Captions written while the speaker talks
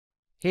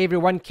Hey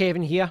everyone,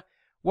 Kevin here.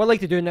 What I'd like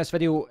to do in this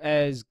video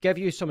is give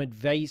you some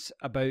advice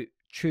about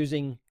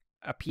choosing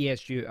a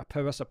PSU, a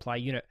power supply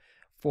unit,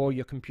 for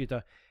your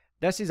computer.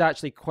 This is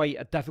actually quite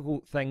a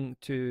difficult thing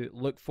to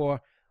look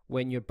for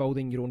when you're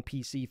building your own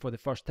PC for the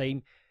first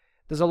time.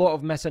 There's a lot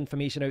of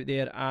misinformation out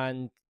there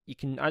and you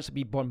can actually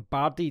be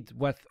bombarded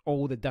with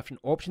all the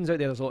different options out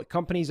there. There's a lot of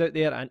companies out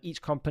there and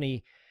each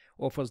company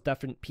offers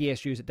different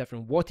PSUs at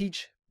different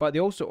wattage, but they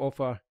also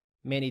offer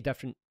many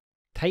different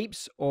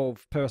types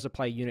of power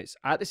supply units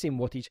at the same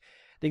wattage.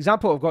 The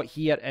example I've got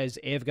here is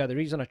EVGA. The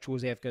reason I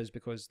chose EVGA is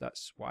because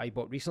that's what I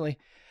bought recently.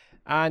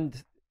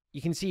 And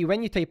you can see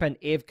when you type in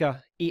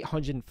EVGA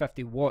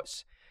 850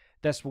 watts,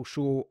 this will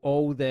show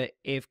all the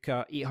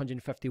EVGA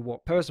 850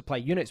 watt power supply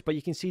units, but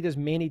you can see there's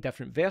many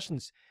different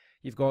versions.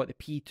 You've got the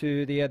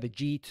P2 there, the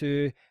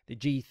G2, the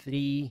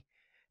G3,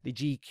 the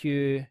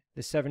GQ,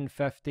 the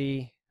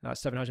 750, that's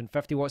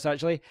 750 watts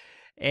actually,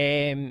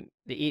 the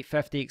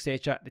 850,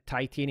 etc., the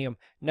titanium.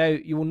 Now,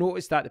 you will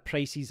notice that the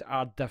prices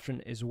are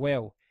different as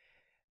well.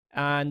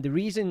 And the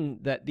reason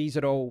that these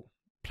are all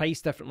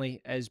priced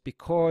differently is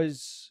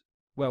because,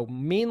 well,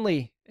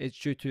 mainly it's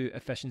due to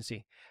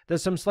efficiency.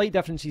 There's some slight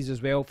differences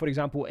as well. For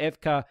example,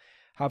 EVGA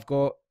have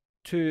got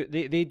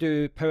they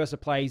do power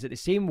supplies at the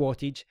same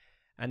wattage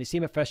and the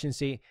same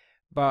efficiency,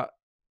 but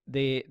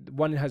the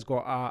one has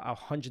got a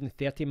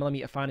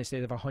 130mm fan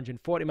instead of a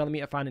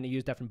 140mm fan, and they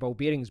use different ball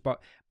bearings.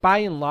 But by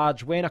and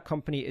large, when a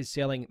company is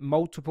selling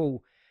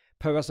multiple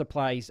power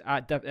supplies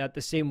at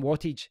the same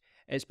wattage,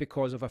 it's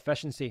because of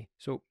efficiency.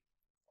 So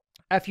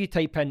if you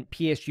type in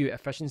PSU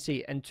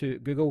efficiency into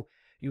Google,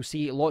 you'll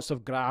see lots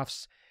of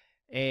graphs.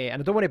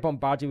 And I don't want to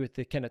bombard you with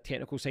the kind of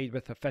technical side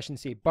with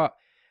efficiency, but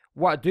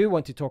what I do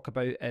want to talk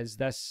about is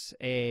this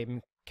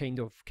kind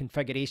of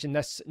configuration,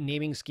 this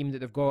naming scheme that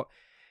they've got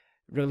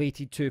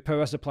related to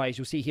power supplies.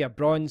 You'll see here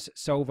bronze,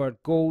 silver,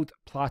 gold,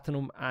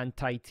 platinum, and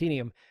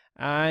titanium.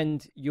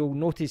 And you'll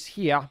notice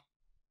here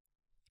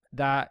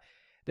that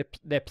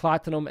the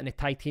platinum and the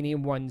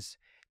titanium ones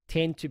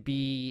tend to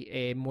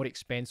be more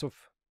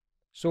expensive.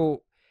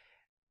 So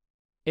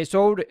it's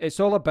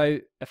all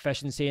about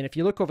efficiency. And if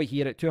you look over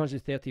here at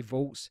 230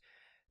 volts,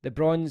 the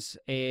bronze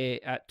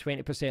at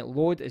 20%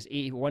 load is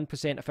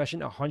 81%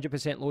 efficient,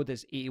 100% load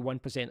is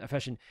 81%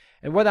 efficient.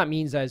 And what that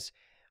means is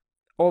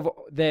of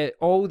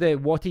all the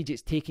wattage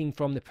it's taking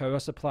from the power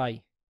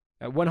supply.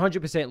 At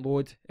 100%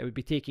 load, it would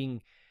be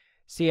taking,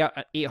 say,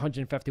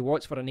 850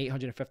 watts for an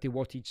 850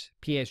 wattage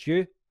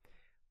PSU.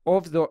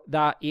 Of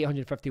that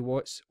 850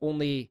 watts,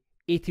 only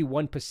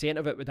 81%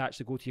 of it would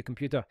actually go to your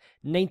computer.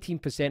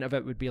 19% of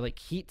it would be like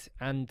heat,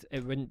 and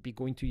it wouldn't be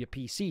going to your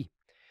PC. You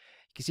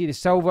can see the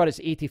silver is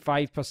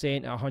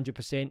 85% at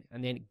 100%,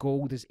 and then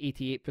gold is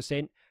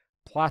 88%,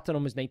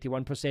 platinum is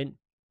 91%.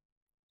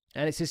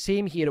 And it's the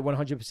same here at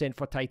 100%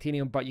 for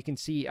titanium, but you can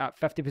see at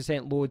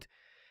 50% load,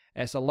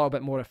 it's a little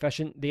bit more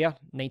efficient there,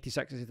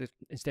 96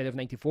 instead of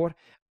 94.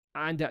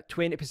 And at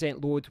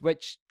 20% load,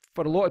 which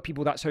for a lot of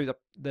people, that's how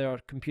their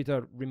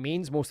computer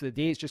remains most of the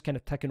day. It's just kind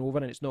of ticking over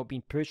and it's not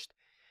being pushed.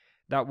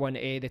 That one,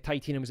 the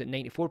titanium is at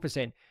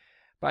 94%.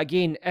 But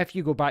again, if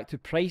you go back to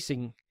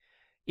pricing,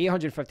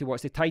 850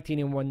 watts, the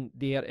titanium one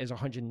there is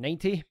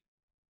 190.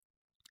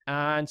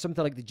 And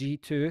something like the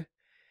G2,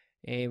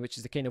 which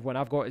is the kind of one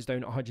I've got, is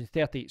down at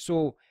 130.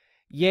 So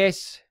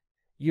yes,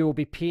 you will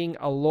be paying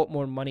a lot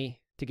more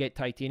money to get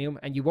titanium,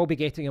 and you will be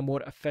getting a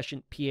more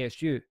efficient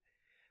PSU.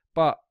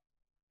 But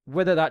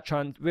whether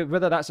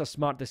that's a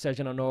smart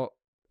decision or not,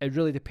 it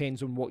really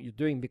depends on what you're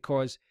doing.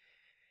 Because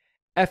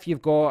if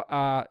you've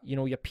got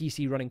your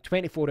PC running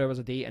 24 hours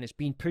a day and it's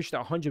being pushed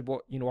at 100%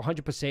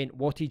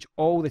 wattage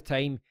all the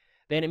time,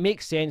 then it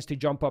makes sense to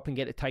jump up and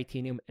get the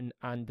titanium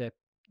and the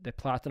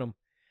platinum.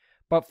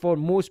 But for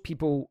most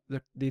people,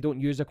 they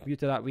don't use a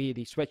computer that way.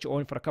 They switch it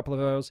on for a couple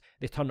of hours,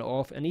 they turn it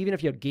off. And even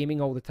if you're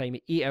gaming all the time,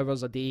 8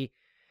 hours a day,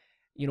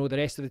 the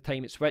rest of the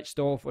time it's switched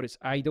off or it's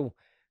idle.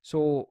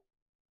 So,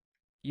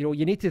 you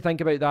need to think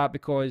about that,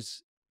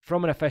 because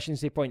from an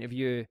efficiency point of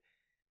view,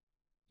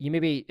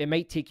 it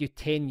might take you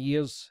 10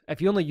 years. If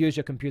you only use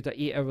your computer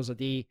 8 hours a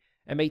day,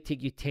 it might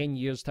take you 10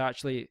 years to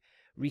actually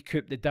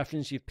recoup the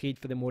difference you've paid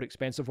for the more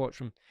expensive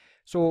option.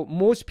 So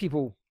most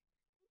people,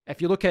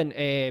 if you look in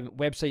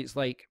websites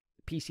like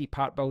PC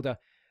Part Builder,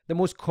 the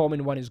most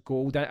common one is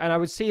gold, and I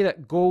would say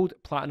that gold,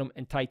 platinum,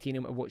 and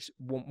titanium are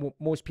what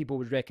most people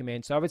would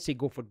recommend. So I would say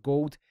go for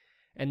gold.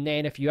 And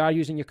then if you are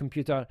using your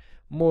computer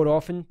more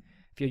often,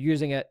 if you're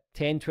using it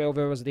 10, 12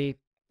 hours a day,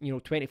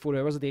 24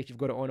 hours a day, if you've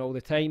got it on all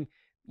the time,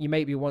 you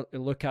might be wanting to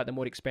look at the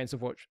more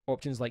expensive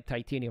options like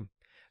titanium.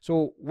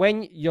 So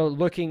when you're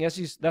looking,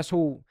 this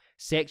whole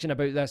section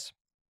about this,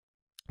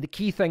 the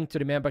key thing to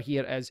remember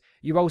here is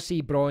you will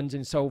see bronze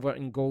and silver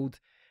and gold,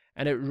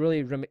 and it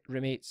really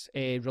relates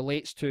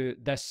to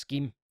this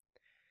scheme.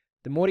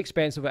 The more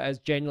expensive it is,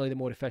 generally the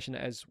more efficient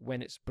it is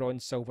when it's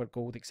bronze, silver,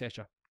 gold,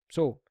 etc.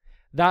 So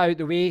that out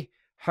the way,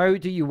 how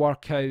do you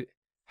work out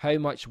how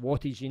much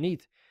wattage you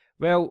need?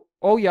 Well,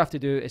 all you have to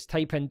do is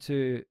type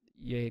into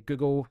your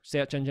Google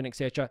search engine,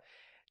 etc.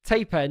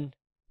 Type in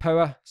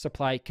power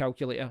supply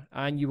calculator,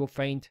 and you will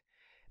find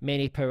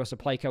many power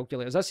supply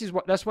calculators.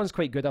 This one's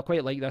quite good. I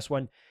quite like this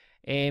one.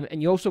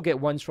 And you also get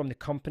ones from the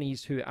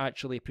companies who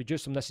actually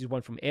produce them. This is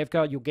one from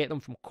EVGA. You'll get them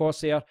from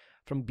Corsair,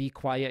 from Be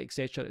Quiet,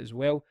 etc. as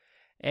well.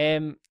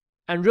 And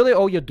really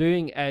all you're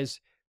doing is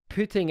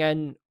putting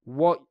in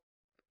what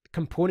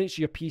components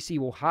your PC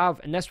will have,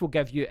 and this will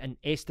give you an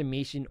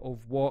estimation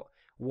of what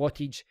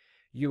wattage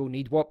you will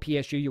need, what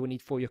PSU you will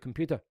need for your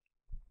computer.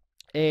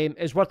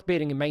 It's worth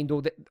bearing in mind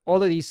though that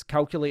all of these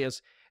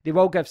calculators, they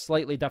will give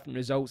slightly different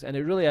results, and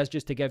it really is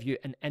just to give you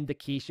an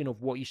indication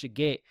of what you should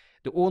get.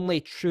 The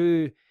only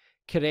true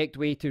correct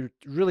way to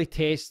really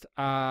test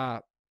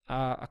a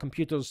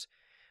computer's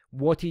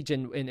wattage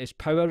and its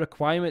power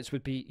requirements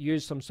would be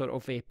use some sort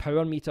of a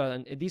power meter,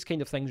 and these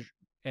kind of things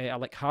are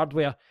like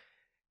hardware.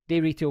 They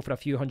retail for a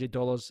few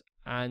 $100s,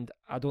 and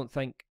I don't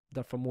think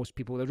they're for most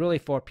people. They're really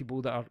for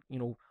people that are, you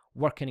know,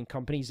 working in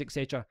companies,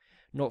 etc.,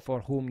 not for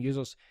home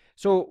users.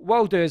 So what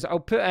I'll do is I'll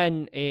put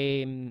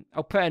in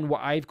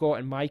what I've got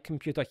in my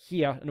computer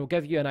here, and I'll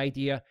give you an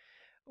idea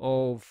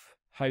of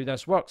how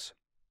this works.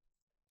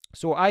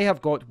 So I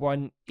have got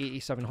one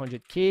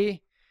 8700K,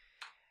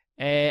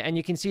 and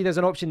you can see there's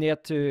an option there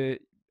to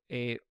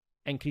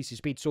increase the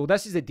speed. So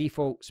this is the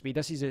default speed.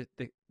 This is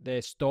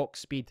the stock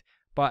speed.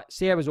 But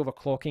say I was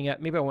overclocking it,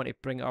 maybe I want to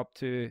bring it up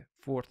to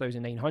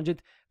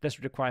 4900. This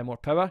would require more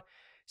power.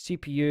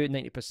 CPU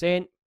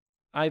 90%.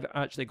 I've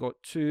actually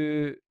got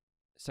two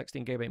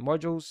 16GB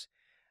modules.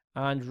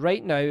 And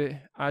right now,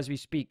 as we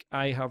speak,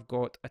 I have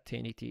got a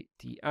 1080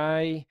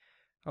 Ti.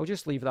 I'll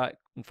just leave that.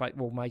 In fact,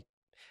 well,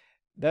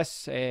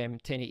 this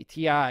 1080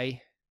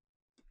 Ti,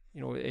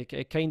 you know,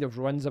 it kind of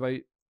runs about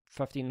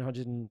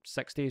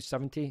 1560,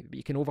 70, but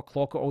you can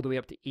overclock it all the way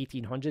up to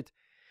 1800.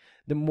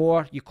 The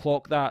more you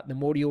clock that, the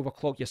more you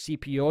overclock your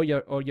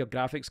CPU or your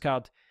graphics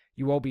card,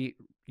 you will be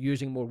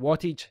using more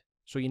wattage,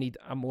 so you need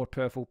a more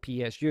powerful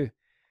PSU.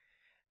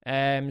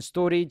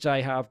 Storage,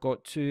 I have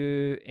got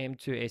two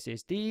M2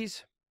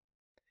 SSDs.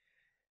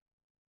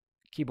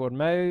 Keyboard,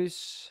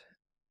 mouse,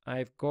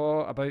 I've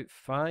got about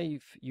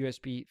 5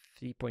 USB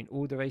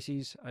 3.0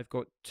 devices. I've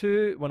got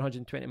two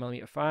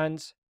 120mm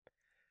fans,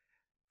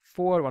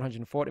 4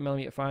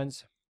 140mm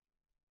fans.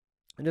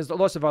 And there's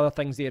lots of other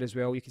things there as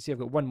well. You can see I've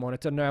got one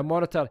monitor. Now, a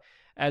monitor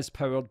is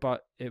powered,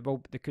 but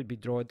they could be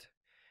drawed.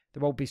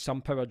 There will be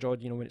some power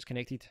drawed, you know, when it's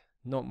connected.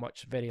 Not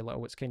much, very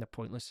little. It's kind of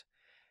pointless.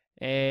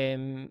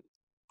 And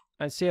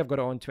say I've got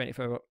it on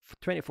 24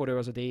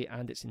 hours a day,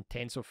 and it's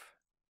intensive.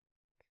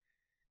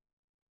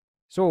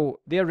 So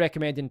they're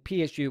recommending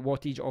PSU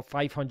wattage of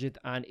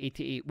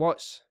 588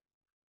 watts.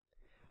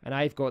 And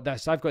I've got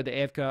this. I've got the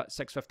EVGA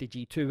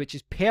 650G2, which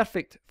is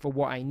perfect for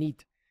what I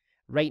need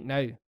right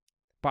now.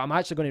 But I'm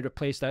actually going to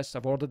replace this.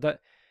 I've ordered it.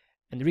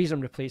 And the reason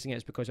I'm replacing it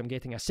is because I'm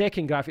getting a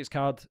second graphics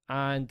card.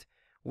 And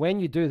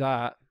when you do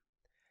that,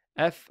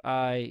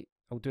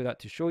 I'll do that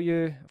to show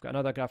you. I've got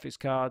another graphics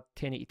card,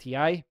 1080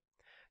 Ti.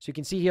 So you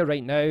can see here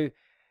right now,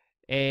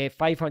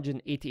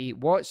 588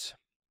 watts.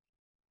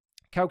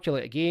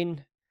 Calculate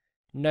again.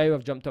 Now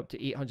I've jumped up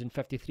to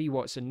 853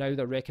 watts, and now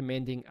they're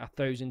recommending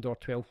 1000 or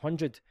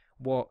 1200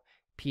 watt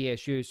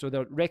PSU. So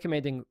they're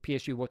recommending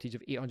PSU wattage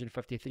of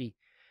 853.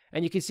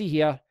 And you can see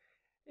here,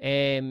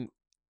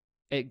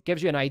 it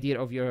gives you an idea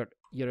of your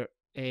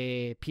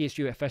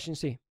PSU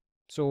efficiency.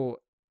 So,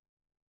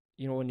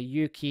 you know, in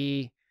the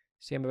UK,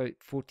 say I'm about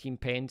 14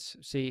 pence,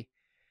 say,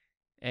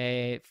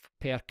 per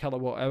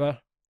kilowatt hour.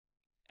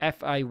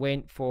 If I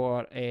went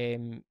for,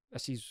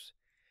 this is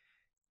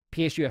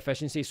PSU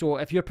efficiency. So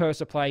if your power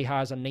supply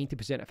has a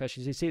 90%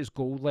 efficiency, say it's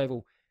gold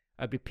level,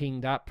 I'd be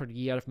paying that per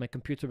year if my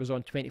computer was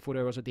on 24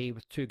 hours a day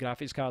with two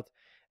graphics cards.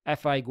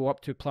 If I go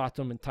up to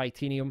platinum and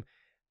titanium,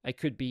 I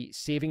could be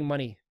saving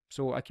money.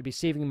 So I could be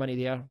saving money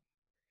there.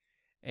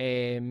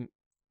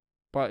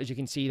 But as you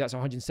can see, that's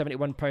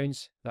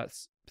 £171.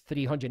 That's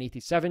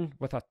 387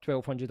 with a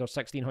 1200 or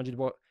 1600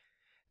 watt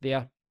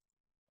there.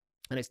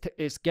 And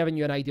it's giving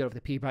you an idea of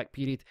the payback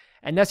period.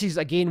 And this is,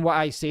 again, what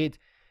I said.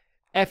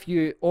 If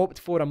you opt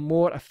for a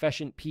more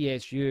efficient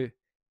PSU,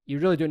 you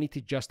really don't need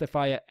to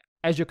justify it.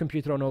 Is your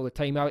computer on all the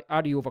time? Are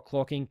you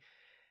overclocking?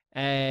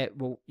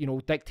 Will, you know,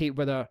 dictate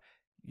whether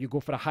you go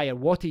for a higher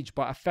wattage,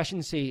 but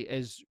efficiency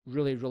is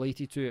really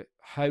related to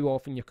how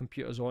often your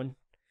computer's on.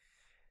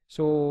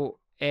 So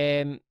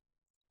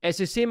it's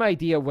the same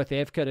idea with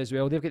EVGA as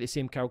well. They've got the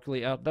same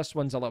calculator. This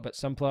one's a little bit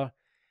simpler.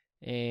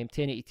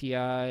 1080 Ti,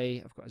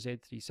 I've got a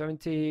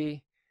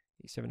Z370,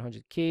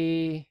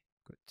 700K,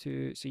 got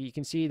two. So you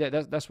can see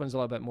that this one's a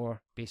little bit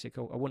more basic.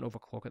 I won't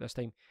overclock it this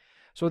time.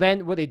 So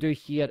then what they do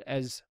here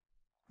is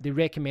they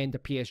recommend the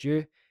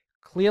PSU.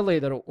 Clearly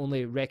they're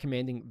only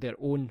recommending their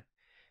own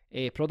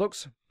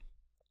products.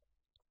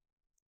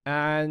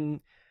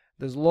 And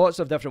there's lots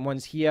of different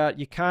ones here.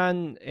 You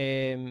can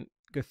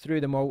go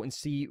through them all and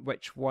see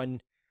which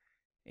one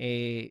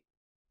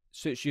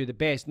suits you the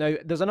best. Now,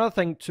 there's another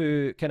thing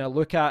to kind of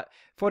look at.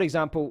 For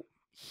example,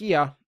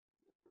 here,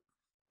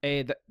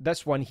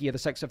 this one here, the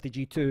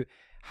 650G2,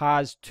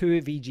 has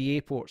 2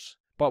 VGA ports.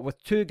 But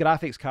with 2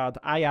 graphics cards,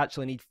 I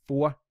actually need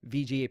 4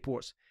 VGA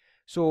ports.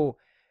 So,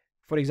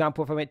 for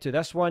example, if I went to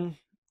this one,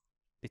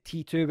 the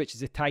T2, which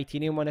is the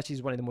titanium one. This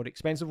is one of the more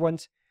expensive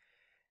ones.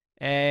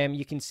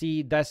 You can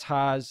see this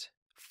has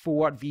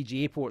 4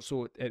 VGA ports,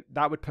 so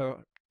that would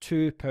power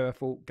 2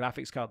 powerful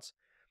graphics cards.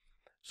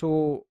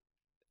 So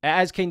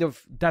it is kind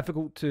of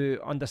difficult to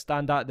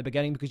understand that at the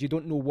beginning because you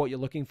don't know what you're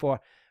looking for.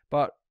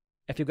 But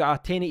if you've got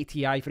a 1080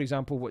 Ti, for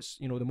example, what's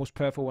the most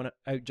powerful one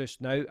out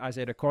just now as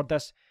I record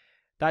this,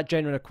 that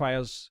generally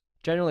requires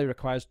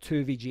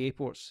 2 VGA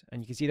ports,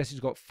 and you can see this has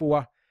got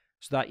 4,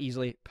 so that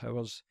easily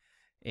powers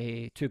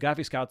 2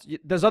 graphics cards.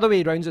 There's other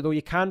way around it though.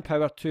 You can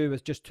power 2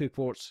 with just 2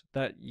 ports.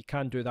 That you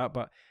can do that,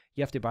 but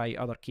you have to buy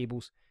other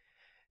cables.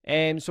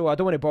 So I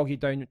don't want to bog you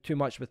down too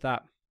much with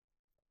that.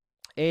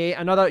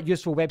 Another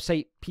useful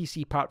website,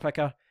 PC Part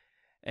Picker.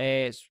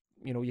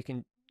 You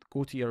can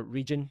go to your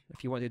region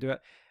if you want to do it,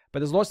 but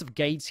there's lots of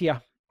guides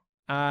here,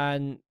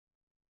 and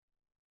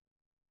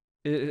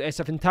it's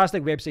a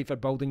fantastic website for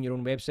building your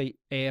own website,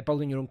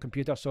 building your own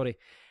computer, sorry.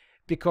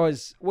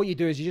 Because what you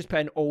do is you just put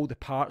in all the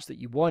parts that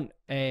you want,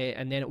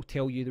 and then it will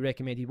tell you the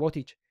recommended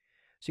wattage.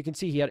 So you can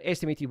see here,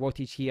 estimated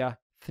wattage here,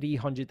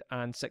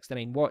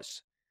 369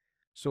 watts.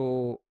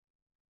 So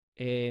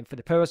for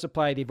the power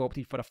supply, they've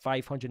opted for a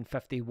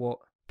 550 watt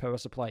power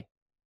supply.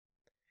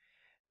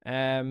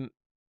 And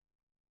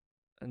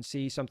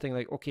see something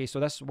like, okay, so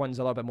this one's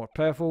a little bit more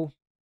powerful.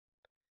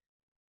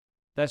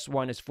 This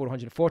one is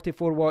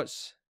 444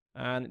 watts,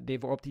 and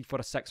they've opted for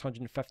a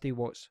 650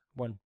 watts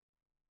one.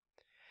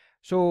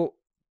 So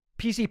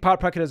PC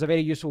Part Picker is a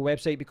very useful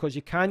website because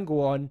you can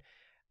go on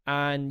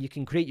and you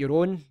can create your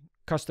own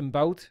custom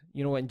build,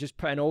 and just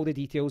put in all the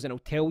details, and it'll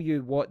tell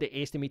you what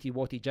the estimated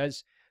wattage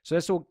is.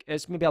 So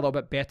it's maybe a little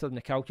bit better than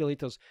the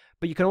calculators,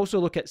 but you can also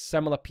look at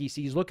similar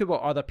PCs. Look at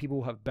what other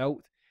people have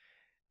built.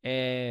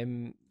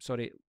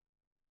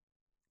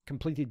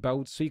 Completed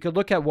builds. So you could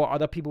look at what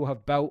other people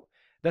have built.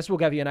 This will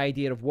give you an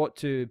idea of what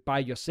to buy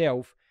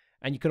yourself,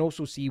 and you can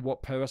also see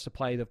what power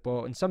supply they've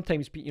bought. And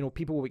sometimes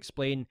people will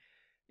explain.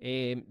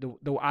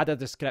 They'll add a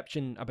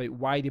description about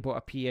why they bought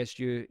a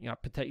PSU, a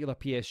particular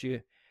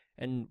PSU,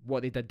 and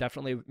what they did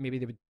differently. Maybe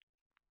they would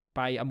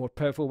buy a more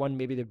powerful one,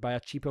 maybe they'd buy a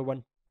cheaper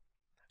one.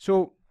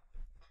 So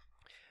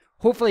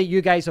hopefully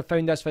you guys have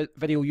found this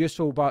video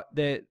useful, but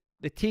the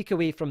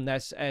takeaway from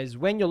this is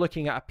when you're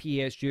looking at a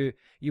PSU,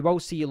 you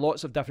will see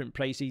lots of different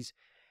prices.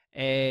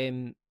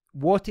 Once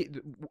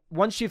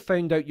you've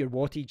found out your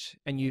wattage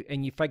and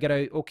you figure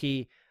out,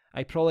 okay,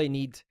 I probably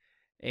need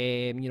an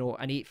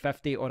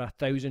 850 or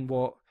 1000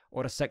 watt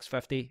or a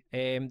 650.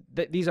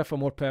 These are for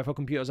more powerful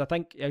computers. I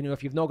think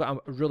if you've not got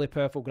a really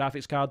powerful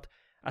graphics card,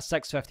 a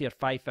 650 or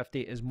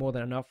 550 is more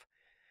than enough.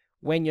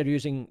 When you're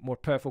using more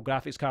powerful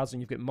graphics cards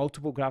and you've got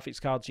multiple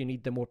graphics cards, you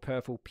need the more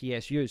powerful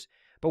PSUs.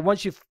 But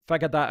once you've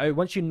figured that out,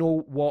 once you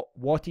know what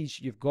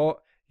wattage you've got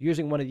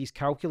using one of these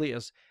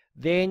calculators,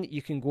 then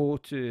you can go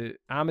to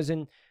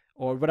Amazon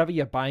or wherever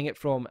you're buying it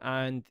from,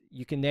 and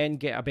you can then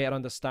get a better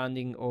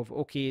understanding of,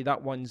 okay,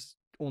 that one's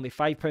only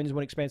 £5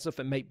 more expensive,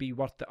 it might be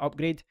worth the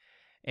upgrade.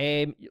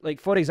 Like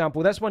for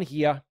example, this one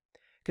here,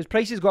 because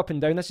prices go up and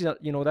down. This is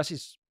this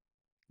is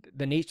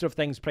the nature of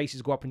things.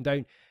 Prices go up and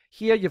down.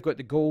 Here you've got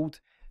the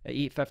gold at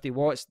 850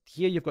 watts.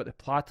 Here you've got the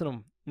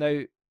platinum.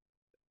 Now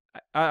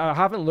I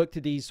haven't looked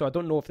at these, so I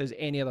don't know if there's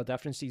any other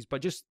differences.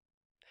 But just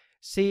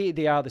say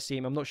they are the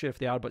same. I'm not sure if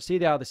they are, but say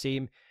they are the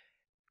same.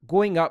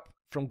 Going up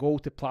from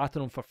gold to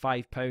platinum for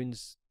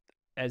 £5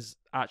 is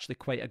actually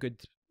quite a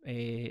good.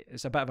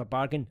 It's a bit of a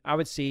bargain. I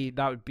would say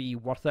that would be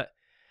worth it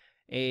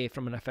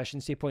from an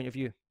efficiency point of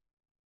view.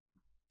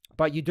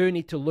 But you do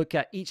need to look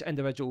at each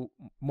individual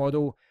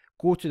model,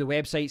 go to the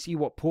website, see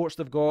what ports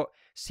they've got,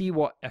 see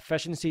what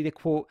efficiency they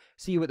quote,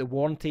 see what the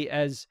warranty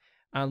is,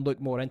 and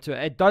look more into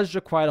it. It does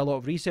require a lot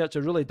of research,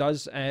 it really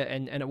does,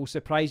 and it will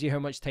surprise you how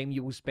much time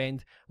you will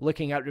spend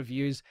looking at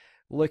reviews,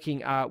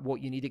 looking at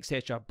what you need,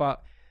 etc.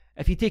 But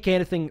if you take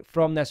anything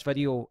from this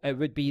video, it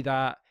would be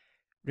that,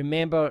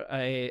 remember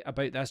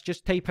about this,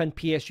 just type in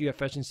PSU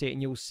efficiency and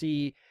you'll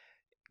see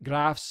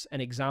graphs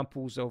and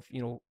examples of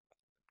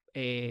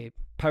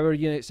power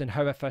units and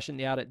how efficient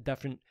they are at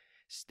different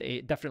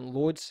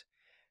loads,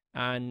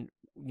 and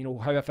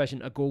how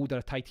efficient a gold or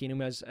a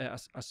titanium is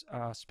at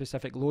a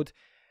specific load.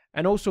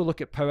 And also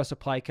look at power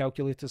supply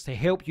calculators to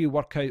help you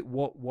work out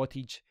what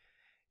wattage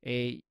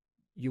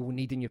you will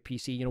need in your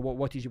PC, what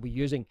wattage you'll be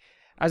using.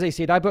 As I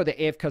said, I bought the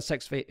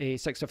EVCA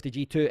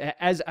 650 G2. It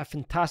is a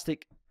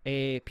fantastic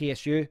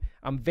PSU.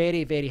 I'm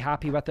very, very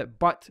happy with it,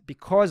 but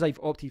because I've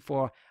opted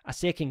for a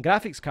second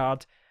graphics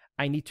card,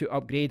 I need to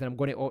upgrade, and I'm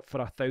going to opt for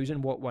a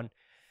 1000 watt one.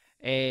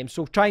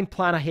 So try and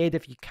plan ahead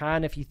if you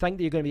can. If you think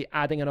that you're going to be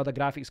adding another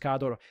graphics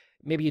card, or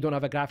maybe you don't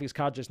have a graphics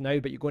card just now,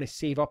 but you're going to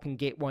save up and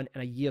get one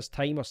in a year's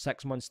time or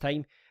 6 months'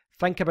 time,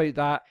 think about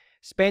that.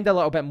 Spend a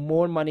little bit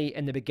more money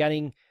in the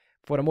beginning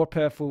for a more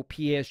powerful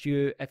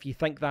PSU if you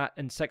think that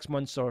in 6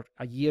 months or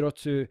a year or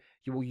two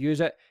you will use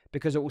it,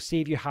 because it will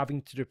save you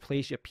having to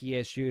replace your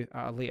PSU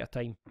at a later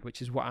time,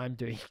 which is what I'm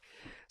doing.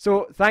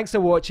 So thanks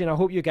for watching. I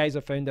hope you guys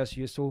have found this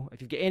useful.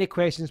 If you've got any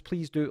questions,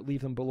 please do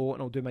leave them below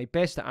and I'll do my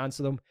best to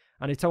answer them.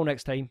 And until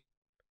next time,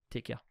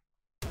 take care.